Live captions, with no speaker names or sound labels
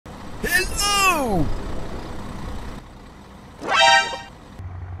Hello!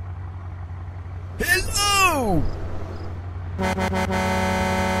 Hello!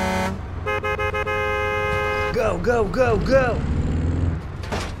 Go, go, go, go!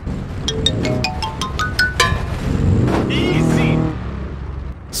 Easy!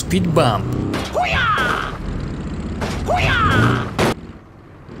 Speed bump! Hoo-yah! Hoo-yah!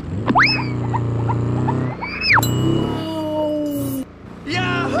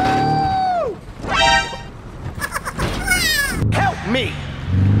 Yahoo! Help me!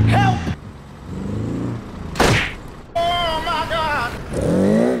 Help! Oh my God!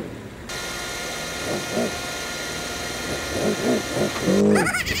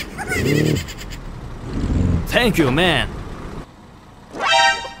 Thank you, man!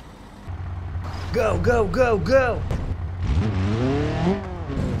 Go, go, go, go!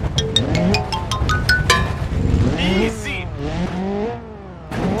 Easy!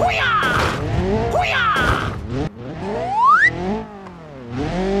 Hoo-yah! Hoo-yah!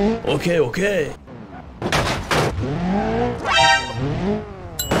 Okay, okay.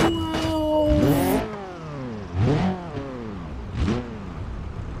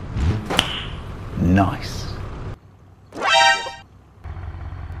 Nice.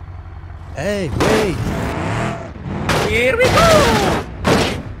 Hey, wait! Here we go!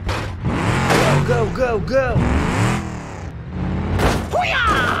 Go, go, go!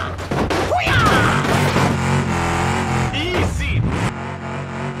 Hoo-yah! Hoo-yah! Easy!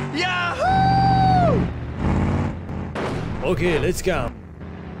 Yahoo! Okay, let's go.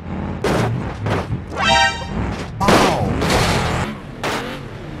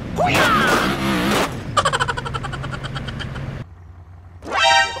 Hoo-yah!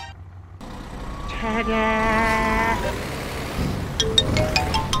 Ta-da!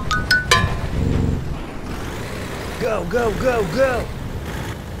 Go, go, go, go!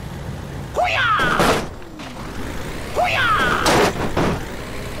 Hoo-yah! Hoo-yah!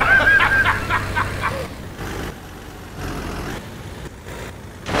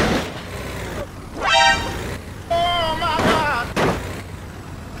 Oh my God!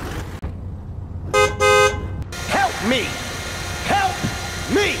 Help me! Help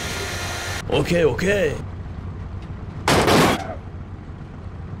me! Okay, okay.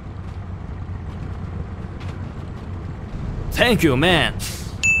 Thank you, man.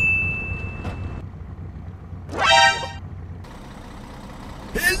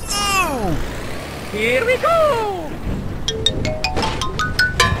 Hello! Here we go!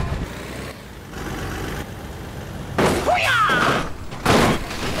 Hoo-yah!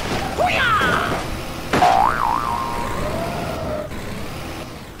 Hoo-yah!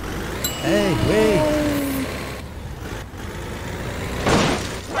 Hey, wait!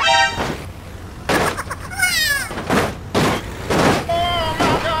 Oh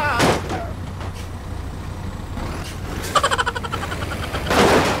my God!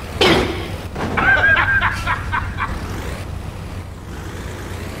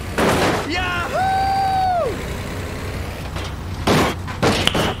 Yahoo!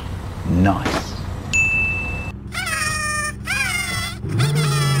 Nice.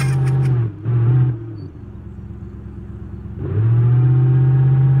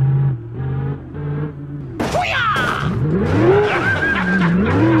 Hoo-yah!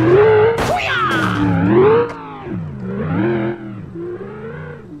 Hoo-yah!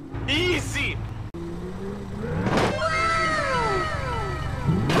 Easy!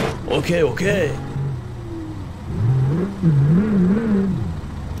 Okay, okay.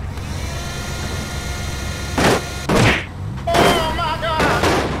 Oh my God!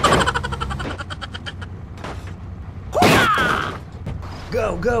 Hoo-yah!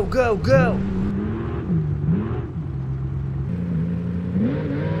 Go, go, go, go!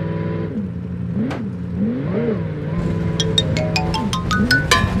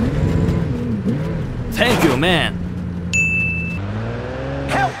 Thank you, man.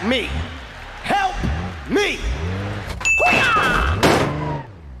 Help me! Help me! Hoo-yah!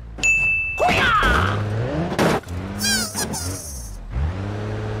 Hoo-yah!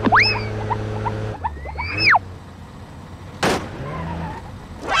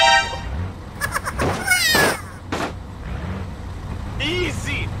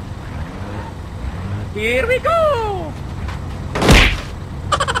 Easy! Here we go!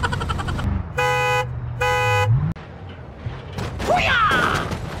 Hoo-yah!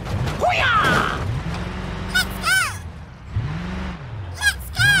 Hoo-yah! Let's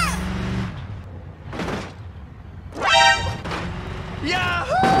go!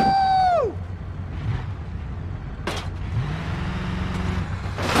 Yahoo!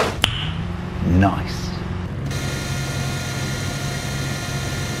 Nice.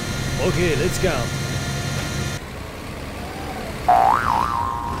 Okay, let's go.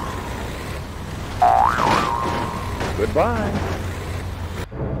 Goodbye.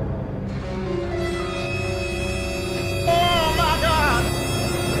 Oh my God!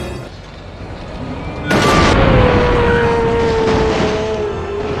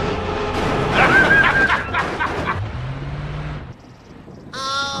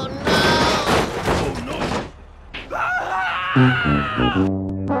 Oh no!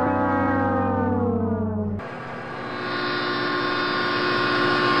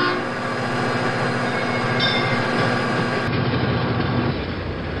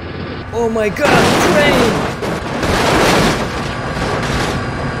 Oh my god, train!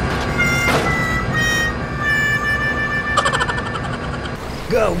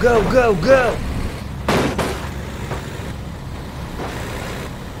 Go, go, go, go!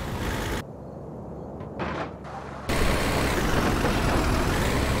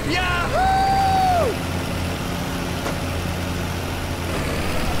 Yahoo!